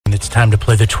It's time to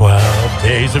play the 12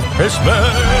 Days of Christmas.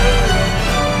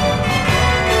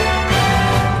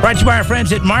 Brought to you by our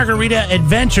friends at Margarita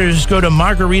Adventures. Go to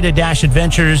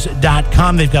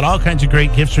margarita-adventures.com. They've got all kinds of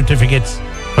great gift certificates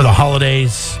for the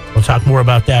holidays. We'll talk more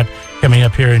about that coming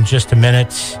up here in just a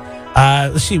minute.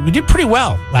 Let's see. We did pretty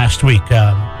well last week. We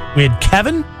had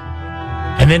Kevin,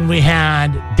 and then we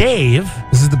had Dave.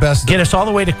 This is the best. Get us all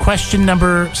the way to question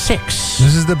number 6.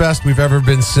 This is the best we've ever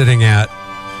been sitting at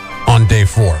on day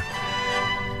 4.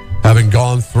 Having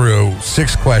gone through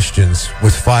 6 questions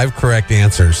with 5 correct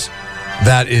answers.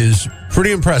 That is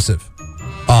pretty impressive.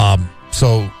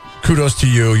 So kudos to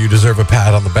you. You deserve a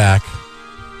pat on the back,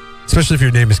 especially if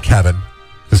your name is Kevin.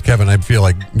 Because Kevin, I feel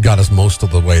like, got us most of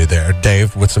the way there.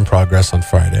 Dave with some progress on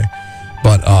Friday.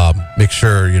 But make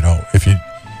sure, if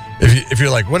you're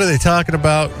like, what are they talking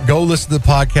about? Go listen to the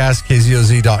podcast,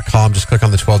 kzoz.com. Just click on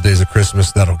the 12 Days of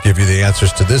Christmas. That'll give you the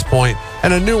answers to this point.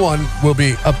 And a new one will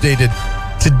be updated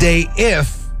today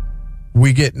if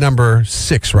we get number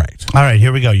 6 right. All right,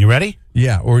 here we go. You ready?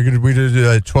 Yeah. We're going to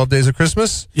do 12 Days of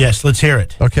Christmas? Yes, let's hear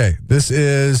it. Okay. This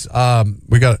is,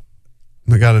 we got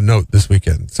a note this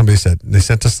weekend. Somebody said, they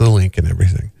sent us the link and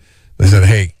everything. They said,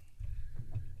 hey,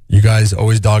 you guys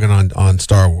always dogging on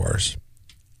Star Wars.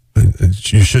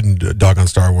 You shouldn't dog on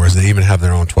Star Wars. They even have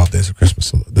their own 12 Days of Christmas.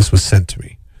 So this was sent to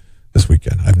me this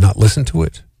weekend. I've not listened to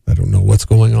it. I don't know what's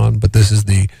going on, but this is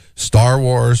the Star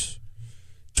Wars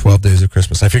 12 Days of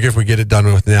Christmas. I figure if we get it done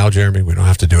with now, Jeremy, we don't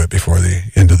have to do it before the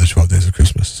end of the 12 Days of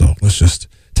Christmas. So let's just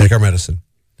take our medicine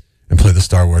and play the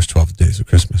Star Wars 12 Days of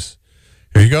Christmas.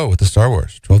 Here you go with the Star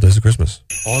Wars 12 Days of Christmas.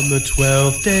 On the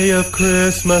 12th day of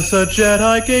Christmas, a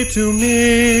Jedi gave to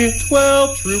me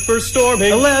 12 troopers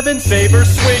storming, 11 sabers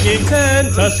swinging, 10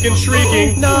 Tusken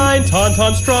shrieking, 9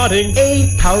 Tauntauns trotting,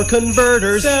 8 power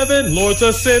converters, 7 Lords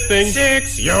of Sithing,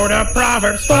 6 Yoda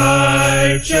Proverbs,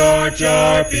 5 Jar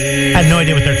Jar Binks. I had no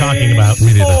idea what they're talking about.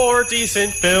 4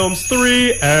 decent films,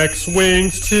 3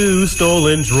 X-Wings, 2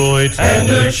 stolen droids, and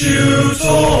a chew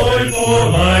toy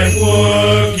for my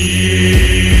Wookiee.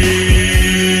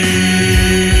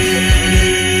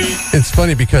 It's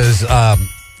funny because, they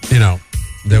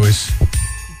always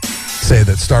say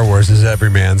that Star Wars is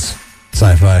every man's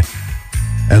sci-fi.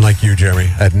 And like you, Jeremy,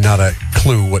 I had not a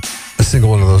clue what a single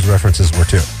one of those references were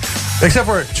to. Except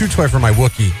for a chew toy for my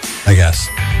Wookiee, I guess.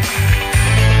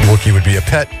 Wookiee would be a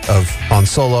pet of Han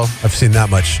Solo. I've seen that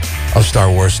much of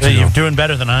Star Wars to know. You're doing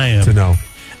better than I am. To know.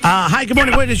 Hi, good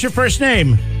morning. What is your first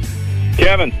name?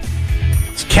 Kevin.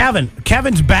 It's Kevin.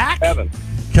 Kevin's back? Kevin,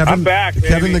 I'm back, baby.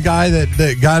 Kevin, the guy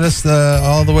that got us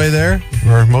all the way there,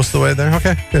 or most of the way there.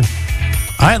 Okay, good.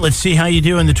 All right, let's see how you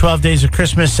do in the 12 Days of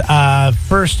Christmas.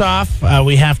 First off,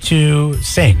 we have to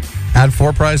sing. Add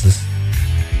 4 prizes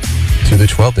to the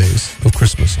 12 Days of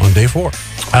Christmas on day 4.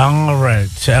 All right.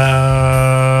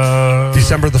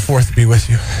 December the 4th be with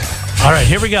you. All right,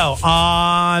 here we go.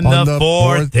 On the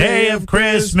fourth day of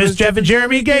Christmas, Jeff and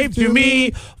Jeremy gave to me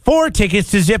 4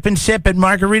 tickets to Zip and Sip at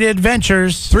Margarita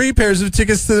Adventures. 3 pairs of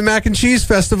tickets to the Mac and Cheese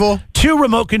Festival. 2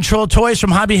 remote control toys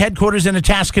from Hobby Headquarters in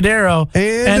Atascadero.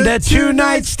 And a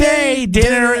 2-night stay,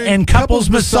 dinner, and couples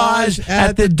massage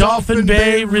at the Dolphin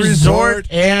Bay Resort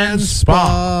and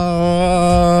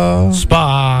Spa.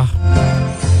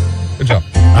 Good job.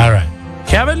 All right.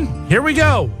 Kevin, here we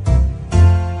go.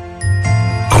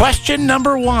 Question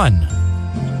number 1.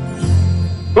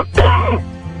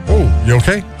 Oh, you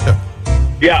okay?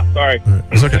 Yeah, sorry. Right,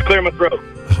 it's okay. Just clear my throat.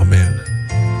 Oh, man.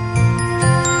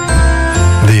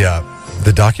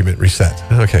 The document reset.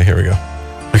 Okay, here we go.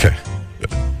 Okay.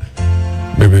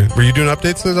 Maybe, were you doing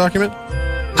updates to the document?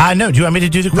 No, do you want me to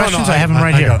do the questions? No, I have them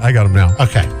right here. I got them now.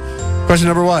 Okay. Question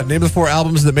number 1. Name the 4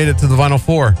 albums that made it to the Vinyl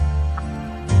 4.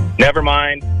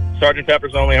 Nevermind, Sgt.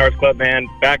 Pepper's Lonely Hearts Club Band,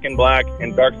 Back in Black,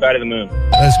 and Dark Side of the Moon.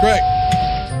 That's correct.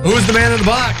 Who's the man in the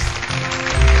box?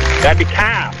 That'd be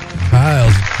Kyle.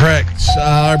 Kyle's correct.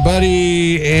 Our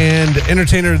buddy and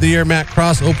entertainer of the year, Matt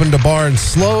Cross, opened a bar in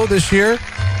Slow this year.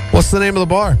 What's the name of the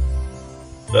bar?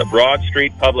 The Broad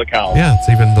Street Public House. Yeah, it's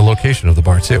even the location of the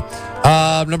bar, too.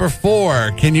 Number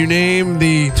 4, can you name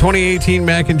the 2018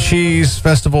 Mac and Cheese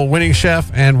Festival winning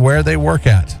chef and where they work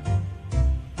at?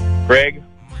 Greg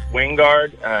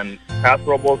Wingard and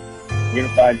Pastoral Bowl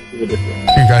Unified School District.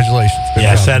 Congratulations. Good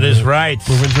Yes, job. that is right.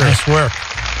 Moving through. Nice work.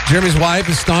 Jeremy's wife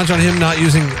is staunch on him not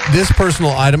using this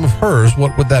personal item of hers.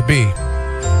 What would that be?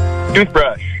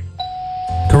 Toothbrush.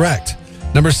 Correct.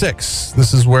 Number 6.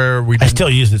 This is where we... I still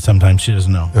use it sometimes. She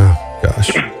doesn't know. Oh, gosh.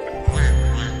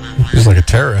 She's like a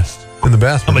terrorist in the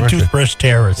bathroom. I'm a toothbrush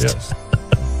terrorist. Yes.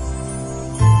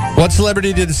 What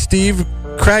celebrity did Steve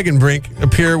Kragenbrink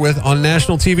appear with on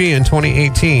national TV in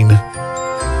 2018?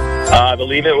 I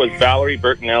believe it was Valerie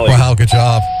Bertinelli. Wow, good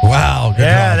job. Wow, good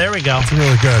Yeah, job. there we go. That's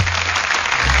really good.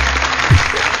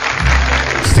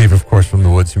 Steve, of course, from the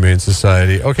Woods Humane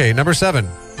Society. Okay, number 7.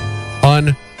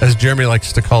 On, as Jeremy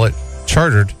likes to call it,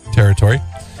 chartered territory.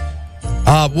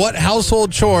 What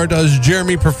household chore does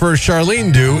Jeremy prefer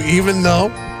Charlene do, even though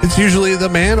it's usually the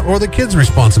man or the kid's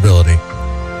responsibility?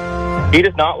 He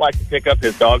does not like to pick up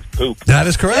his dog's poop. That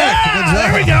is correct. Good job.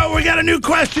 There we go. We got a new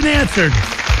question answered.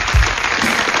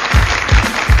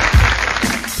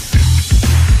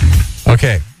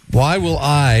 Okay. Why will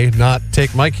I not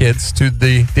take my kids to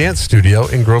the dance studio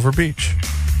in Grover Beach?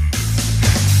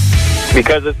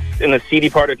 Because it's in the seedy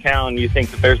part of town, you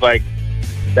think that there's like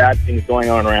bad things going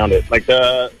on around it. Like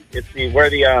where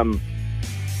the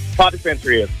pot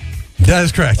dispensary is. That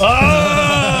is correct. Oh,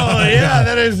 yeah,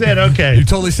 that is it. Okay. You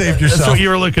totally saved yourself. That's what you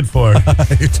were looking for.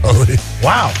 You totally.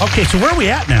 Wow. Okay, so where are we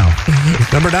at now?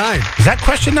 Number 9. Is that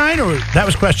question 9 or that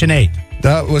was question 8?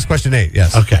 That was question 8,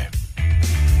 yes. Okay.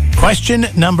 Question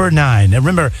number 9. Now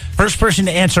remember, first person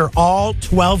to answer all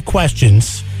 12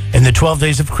 questions in the 12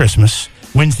 days of Christmas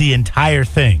wins the entire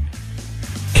thing.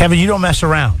 Kevin, you don't mess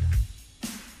around.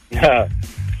 I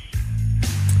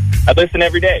listen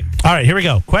every day. All right, here we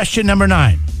go. Question number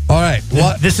 9. All right.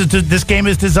 This game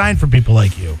is designed for people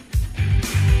like you.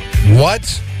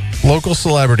 What local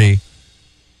celebrity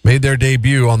made their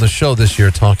debut on the show this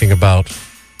year talking about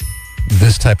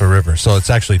this type of river? So it's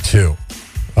actually 2.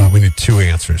 We need 2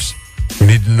 answers. We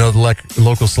need to know the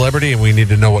local celebrity, and we need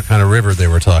to know what kind of river they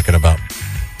were talking about.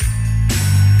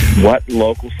 What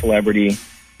local celebrity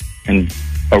and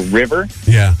a river?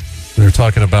 Yeah, they're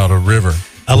talking about a river.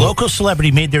 A local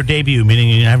celebrity made their debut,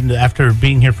 meaning after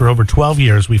being here for over 12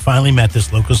 years, we finally met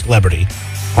this local celebrity.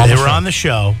 They were on the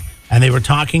show, and they were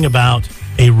talking about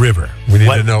a river. We need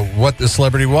to know what the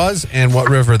celebrity was and what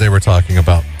river they were talking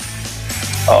about.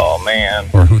 Oh, man.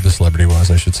 Or who the celebrity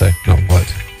was, I should say. Not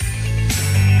what.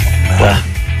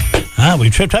 We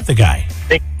tripped up the guy. I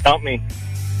think you stumped me.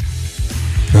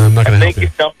 I'm not going to I help think you you.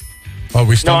 stumped. Oh, we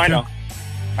No, stumped I you? know.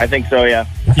 I think so, yeah.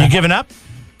 You giving up?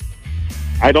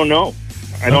 I don't know.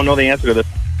 I don't know the answer to this.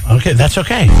 Okay, that's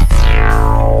okay.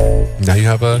 Now you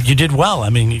have a You did well. I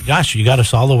mean, gosh, you got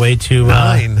us all the way to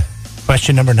 9.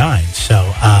 question number 9. So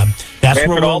that's where Answered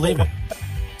we'll all leave of it.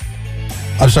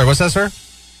 I'm sorry, what's that, sir?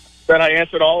 Said I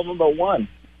answered all of them but one.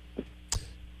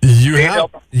 You have?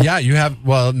 Yeah, you have.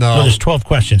 Well, no. Well, there's 12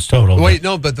 questions total. Wait,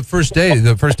 no, but the first day,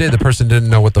 the person didn't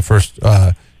know what the first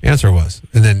answer was.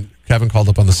 And then Kevin called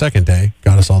up on the second day,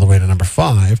 got us all the way to number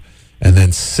 5. And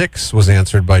then 6 was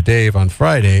answered by Dave on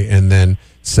Friday. And then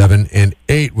 7 and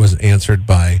 8 was answered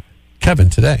by Kevin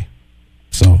today.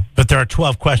 So, But there are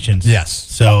 12 questions. yes.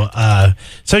 So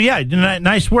yeah,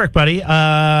 nice work, buddy. So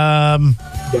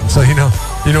you know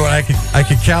what I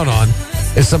could count on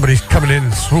is somebody coming in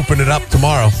and swooping it up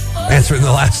tomorrow, answering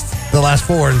the last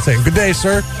 4 and saying, "Good day,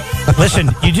 sir."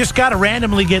 Listen, you just got to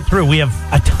randomly get through. We have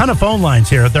a ton of phone lines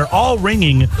here. They're all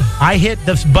ringing. I hit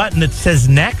this button that says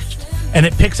next, and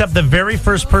it picks up the very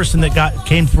first person that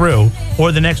came through,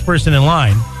 or the next person in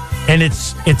line, and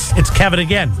it's Kevin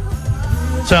again.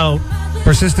 So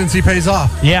Persistency pays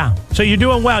off. yeah, so you're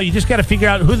doing well. You just got to figure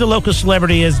out who the local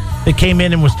celebrity is that came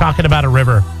in and was talking about a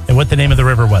river and what the name of the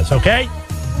river was. Okay.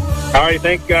 All right,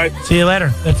 thanks, guys. See you later.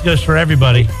 That goes for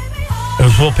everybody.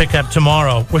 We'll pick up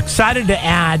tomorrow. We're excited to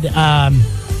add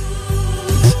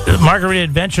Margarita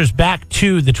Adventures back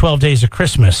to the 12 Days of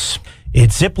Christmas.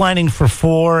 It's ziplining for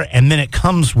 4, and then it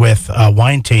comes with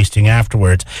wine tasting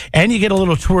afterwards. And you get a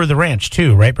little tour of the ranch,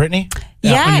 too, right, Brittany?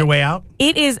 Yeah. On your way out?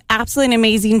 It is absolutely an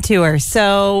amazing tour.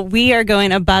 So we are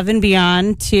going above and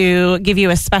beyond to give you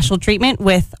a special treatment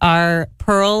with our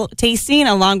pearl tasting,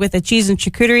 along with a cheese and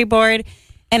charcuterie board.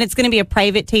 And it's going to be a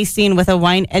private tasting with a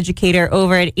wine educator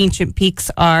over at Ancient Peaks,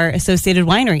 our associated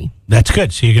winery. That's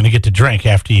good. So you're going to get to drink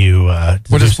after you What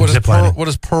do some ziplining.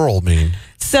 does pearl mean?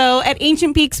 So at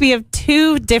Ancient Peaks, we have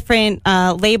 2 different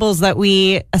labels that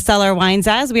we sell our wines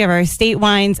as. We have our estate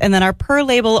wines, and then our pearl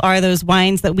label are those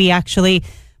wines that we actually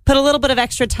put a little bit of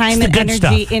extra time and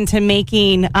energy into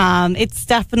making. It's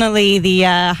definitely the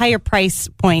higher price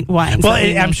point wines. Well,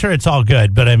 I'm sure it's all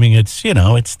good, but I mean, it's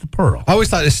the pearl. I always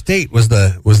thought estate was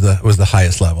the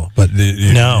highest level, but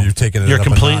No, you've taken it. You're up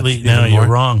completely a notch even you're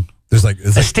more. wrong. There's like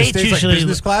Estate's usually like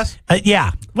business class.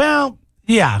 Yeah. Well,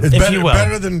 yeah. It's if you will.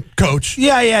 better than coach.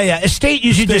 Yeah. Estate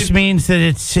usually just means that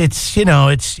it's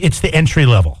the entry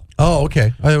level. Oh,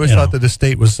 okay. I always thought that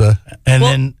estate was.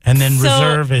 And then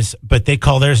reserve is, but they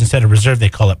call theirs instead of reserve, they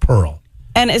call it pearl.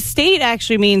 And estate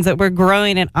actually means that we're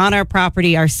growing it on our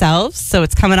property ourselves, so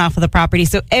it's coming off of the property.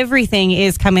 So everything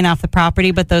is coming off the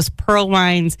property, but those pearl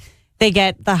wines They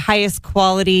get the highest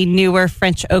quality, newer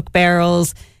French oak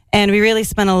barrels. And we really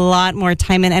spend a lot more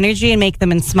time and energy and make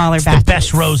them in smaller batches. The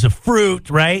best rows of fruit,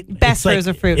 right? Best rows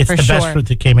of fruit, it's for the sure. best fruit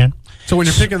that came in. So when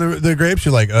you're picking the grapes,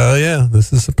 you're like, oh, yeah,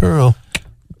 this is a pearl.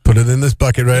 Put it in this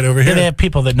bucket right over Yeah, here. they have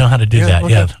people that know how to do Yeah, that.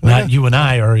 okay. Yeah, not Okay. you and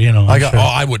I, or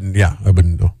I wouldn't. Yeah, I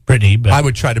wouldn't do. Brittany. But I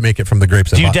would try to make it from the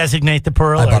grapes. do you designate the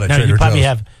pearl? I bought Or- at no, Trader you probably Joe's.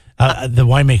 have the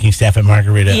winemaking staff at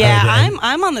Margarita. Yeah, Or the-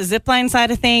 I'm on the zipline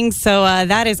side of things, so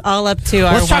that is all up to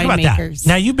our Let's talk about winemakers. that.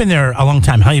 Now you've been there a long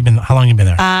time. How long you been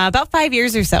there? About 5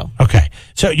 years or so. Okay,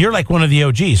 so you're like one of the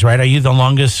OGs, right? Are you the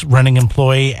longest running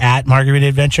employee at Margarita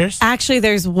Adventures? Actually,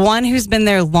 there's one who's been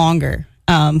there longer,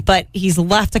 but he's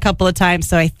left a couple of times,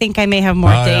 so I think I may have more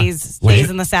Oh, yeah. days Well,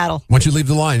 in the saddle. Once you leave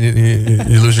the line,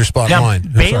 you lose your spot in Now, line.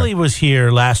 Bailey was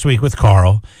here last week with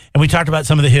Carl, and we talked about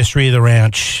some of the history of the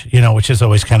ranch, which is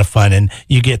always kind of fun, and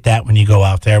you get that when you go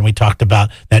out there. And we talked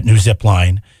about that new zip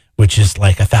line, which is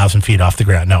like 1,000 feet off the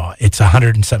ground. No, it's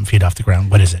 100 and something feet off the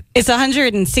ground. What is it? It's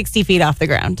 160 feet off the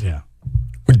ground. Yeah.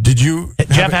 Did you?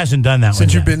 Jeff hasn't done that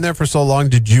Since one you've yet. been there for so long,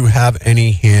 did you have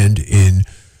any hand in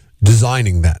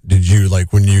designing that? Did you,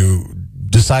 like, when you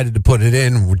decided to put it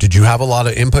in, did you have a lot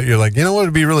of input? You're like, you know what,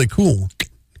 it'd be really cool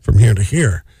from here to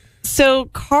here. So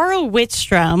Carl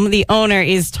Wittstrom, the owner,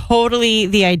 is totally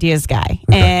the ideas guy,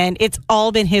 and it's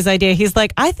all been his idea. He's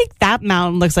like, I think that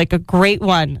mountain looks like a great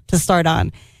one to start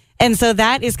on. And so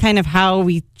that is kind of how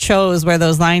we chose where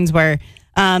those lines were.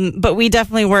 But we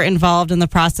definitely were involved in the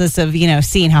process of,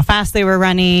 seeing how fast they were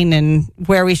running and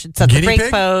where we should set the Guinea brake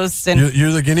pig? posts. And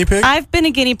You're the guinea pig? I've been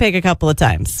a guinea pig a couple of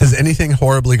times. Has anything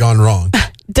horribly gone wrong?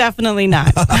 Definitely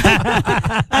not.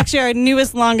 Actually, our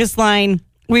newest, longest line,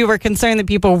 we were concerned that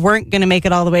people weren't going to make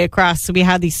it all the way across. So we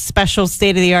had these special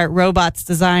state-of-the-art robots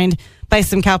designed by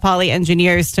some Cal Poly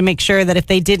engineers to make sure that if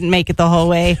they didn't make it the whole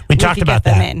way, We talked could about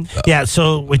get them that. in. Yeah,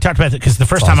 so we talked about that because the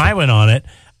first time I went on it,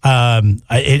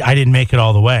 I didn't make it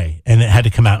all the way, and it had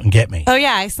to come out and get me. Oh,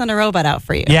 yeah, I sent a robot out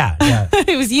for you. Yeah.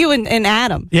 It was you and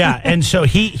Adam. Yeah, and so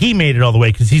he made it all the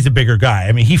way because he's a bigger guy.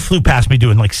 I mean, he flew past me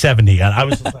doing like 70, and I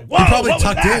was just like, whoa, He probably what was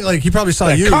tucked that? in, like he probably saw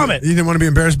Like, you. Comet. You didn't want to be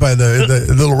embarrassed by the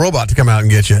little robot to come out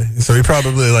and get you. So he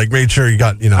probably made sure you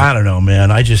got, I don't know, man.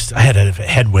 I had a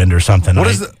headwind or something. What I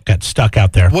is the- got stuck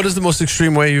out there. What is the most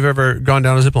extreme way you've ever gone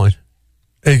down a zip line?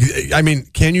 I mean,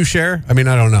 can you share? I mean,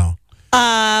 I don't know.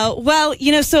 Well,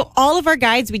 so all of our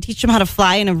guides, we teach them how to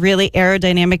fly in a really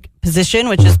aerodynamic position,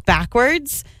 which is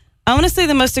backwards. I want to say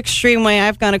the most extreme way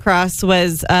I've gone across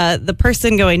was the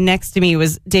person going next to me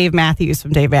was Dave Matthews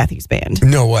from Dave Matthews Band.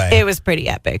 No way. It was pretty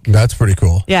epic. That's pretty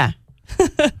cool. Yeah.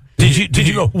 Did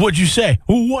you go, what'd you say?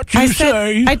 What'd you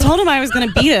say? I told him I was going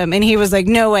to beat him, and he was like,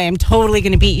 no way, I'm totally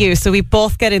going to beat you. So we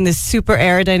both get in this super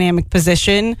aerodynamic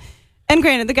position. And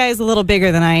granted, the guy is a little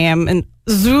bigger than I am, and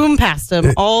zoom past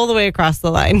him all the way across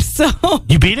the line. So,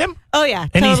 You beat him? oh yeah,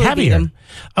 And he's totally beat heavier. him.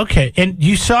 Okay, and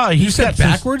you saw You said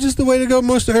backwards is the way to go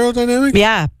most aerodynamic?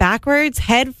 Yeah, backwards,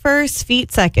 head first,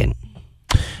 feet second.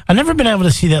 I've never been able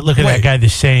to see that look at that Wait. guy the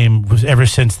same ever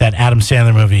since that Adam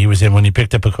Sandler movie he was in when he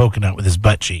picked up a coconut with his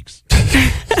butt cheeks.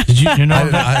 Did you know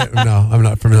that? No, I'm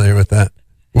not familiar with that.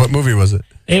 What movie was it?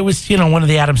 It was, one of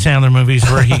the Adam Sandler movies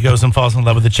where he goes and falls in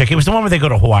love with a chick. It was the one where they go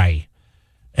to Hawaii.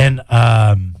 And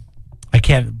I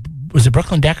can't, was it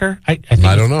Brooklyn Decker? I think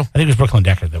I don't know. I think it was Brooklyn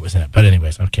Decker that was in it. But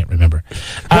anyways, I can't remember. Wait,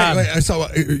 I saw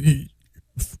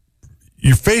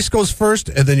your face goes first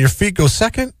and then your feet go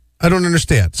second? I don't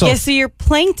understand. So Yeah, so you're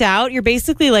planked out. You're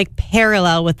basically like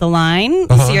parallel with the line.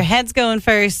 So your head's going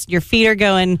first, your feet are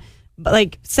going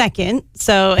second.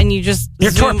 So, and you just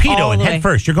You're zoom all torpedoing the way. head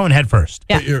first. You're going head first.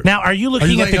 Yeah. Now, are you looking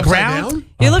at laying the upside ground? down?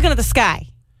 You're looking at the sky.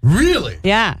 Really?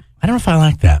 Yeah. I don't know if I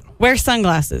like that. Wear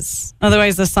sunglasses.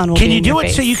 Otherwise, the sun will Can be you in do your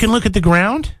it so face. you can look at the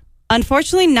ground?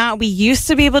 Unfortunately, not. We used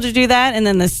to be able to do that, and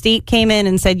then the state came in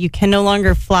and said you can no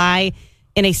longer fly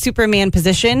in a Superman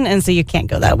position, and so you can't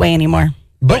go that way anymore.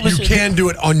 But you can do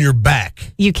it on your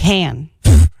back. You can.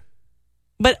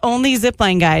 But only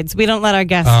zipline guides. We don't let our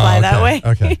guests fly that way.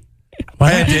 Okay.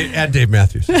 Add Dave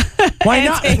Matthews. Why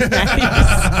not?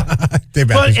 Dave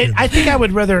Well, Matthews. I think I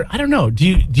would rather. I don't know. Do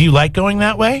you like going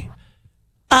that way?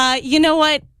 You know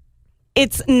what?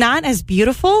 It's not as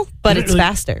beautiful, but it's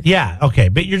faster. Yeah. Okay.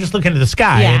 But you're just looking at the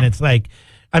sky, Yeah. and it's like,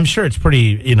 I'm sure it's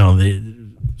pretty,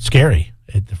 scary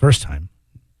at the first time.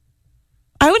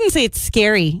 I wouldn't say it's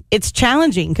scary. It's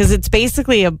challenging because it's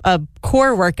basically a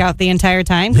core workout the entire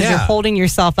time because Yeah. you're holding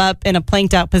yourself up in a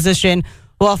planked out position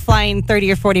while flying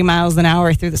 30 or 40 miles an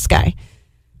hour through the sky.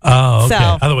 Oh, okay.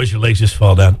 So- Otherwise, your legs just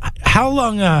fall down. How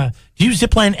long do you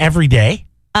zip line every day?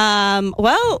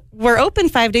 Well, we're open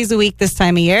 5 days a week this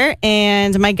time of year,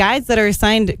 and my guides that are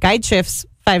assigned guide shifts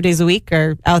 5 days a week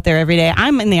or out there every day.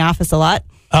 I'm in the office a lot.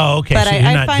 Oh, okay. But so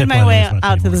I find my way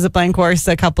out to the zipline course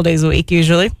a couple days a week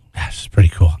usually. That's pretty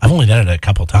cool. I've only done it a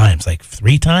couple times, like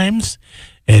 3 times,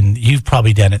 and you've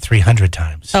probably done it 300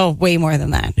 times. Oh, way more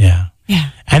than that. Yeah. Yeah.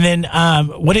 And then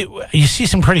you see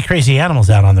some pretty crazy animals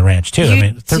out on the ranch, too.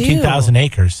 You 13,000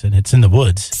 acres, and it's in the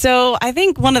woods. So I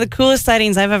think one of the coolest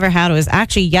sightings I've ever had was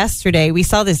actually yesterday. We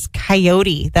saw this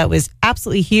coyote that was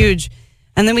absolutely huge.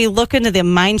 And then we look into the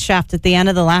mine shaft at the end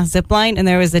of the last zip line, and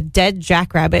there was a dead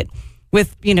jackrabbit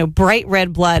with, bright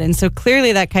red blood. And so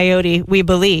clearly that coyote, we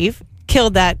believe,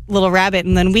 killed that little rabbit.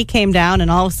 And then we came down, and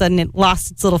all of a sudden it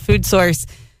lost its little food source.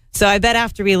 So I bet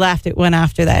after we left, it went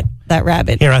after that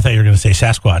rabbit. Here, I thought you were going to say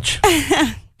Sasquatch.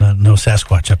 No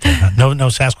Sasquatch up there. Huh? No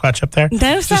Sasquatch up there?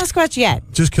 No Sasquatch yet.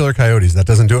 Just killer coyotes. That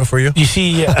doesn't do it for you? Do you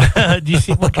see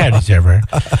what coyotes ever?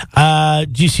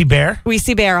 Do you see bear? We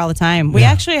see bear all the time. We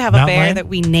actually have a bear that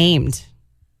we named.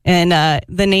 And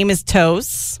the name is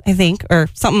Toes, I think, or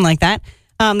something like that.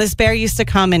 This bear used to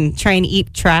come and try and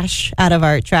eat trash out of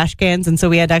our trash cans. And so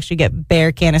we had to actually get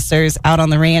bear canisters out on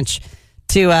the ranch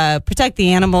to protect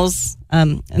the animals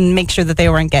and make sure that they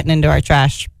weren't getting into our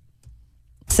trash.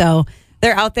 So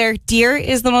they're out there. Deer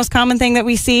is the most common thing that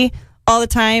we see all the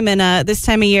time. And this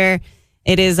time of year,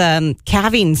 it is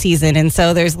calving season. And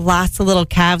so there's lots of little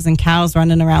calves and cows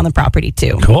running around the property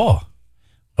too. Cool.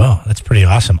 Well, that's pretty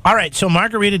awesome. All right. So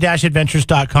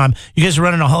margarita-adventures.com. You guys are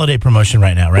running a holiday promotion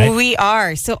right now, right? We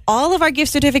are. So all of our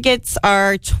gift certificates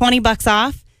are $20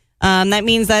 off. That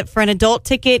means that for an adult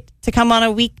ticket to come on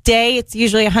a weekday, it's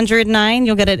usually $109.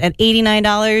 You'll get it at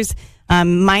 $89.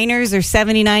 Minors are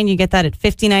 $79. You get that at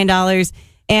 $59.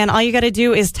 And all you got to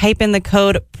do is type in the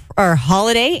code or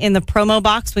holiday in the promo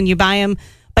box when you buy them.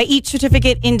 Buy each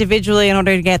certificate individually in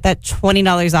order to get that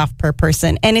 $20 off per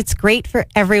person. And it's great for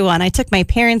everyone. I took my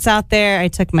parents out there. I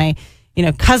took my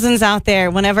cousins out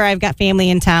there. Whenever I've got family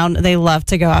in town, they love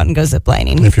to go out and go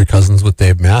ziplining. If your cousin's with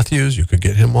Dave Matthews, you could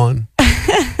get him on.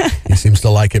 He seems to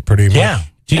like it pretty much. Yeah.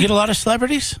 Do you get a lot of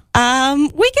celebrities?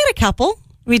 We get a couple.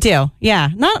 We do. Yeah.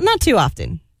 Not too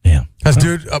often. Yeah.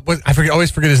 Dude,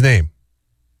 always forget his name.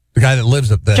 The guy that lives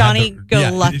up there. Johnny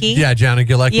Galecki. Yeah, Johnny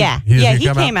Galecki. Yeah.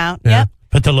 He came out. Yeah. Yep.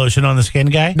 Put the lotion on the skin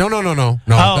guy? No. That's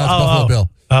Buffalo Bill.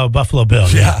 Oh, Buffalo Bill.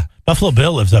 Yeah. Buffalo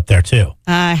Bill lives up there, too.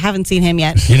 I haven't seen him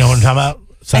yet. You know what I'm talking about?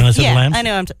 Silence of the Lambs? I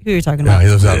know who you're talking about. Yeah,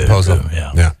 he lives out in Pozo.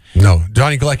 Yeah. No,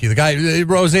 Johnny Galecki, the guy,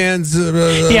 Roseanne's.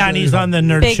 Yeah, and he's on the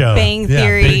Nerd Big Show. Bang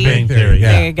Theory. Big Bang Theory.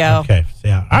 Yeah. There you go. Okay.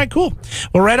 Yeah. All right, cool.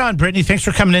 Well, right on, Brittany. Thanks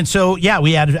for coming in. So, yeah,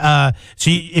 we had,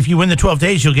 if you win the 12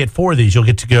 days, you'll get 4 of these. You'll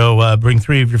get to go bring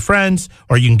 3 of your friends,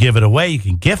 or you can give it away. You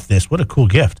can gift this. What a cool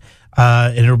gift.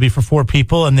 And it'll be for 4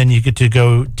 people, and then you get to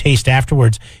go taste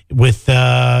afterwards with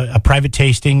a private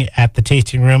tasting at the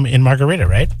tasting room in Margarita,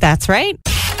 right? That's right.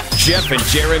 Jeff and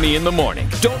Jeremy in the morning.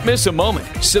 Don't miss a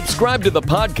moment. Subscribe to the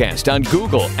podcast on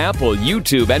Google, Apple,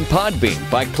 YouTube, and Podbean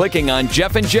by clicking on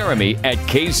Jeff and Jeremy at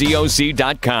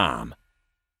KZOZ.com.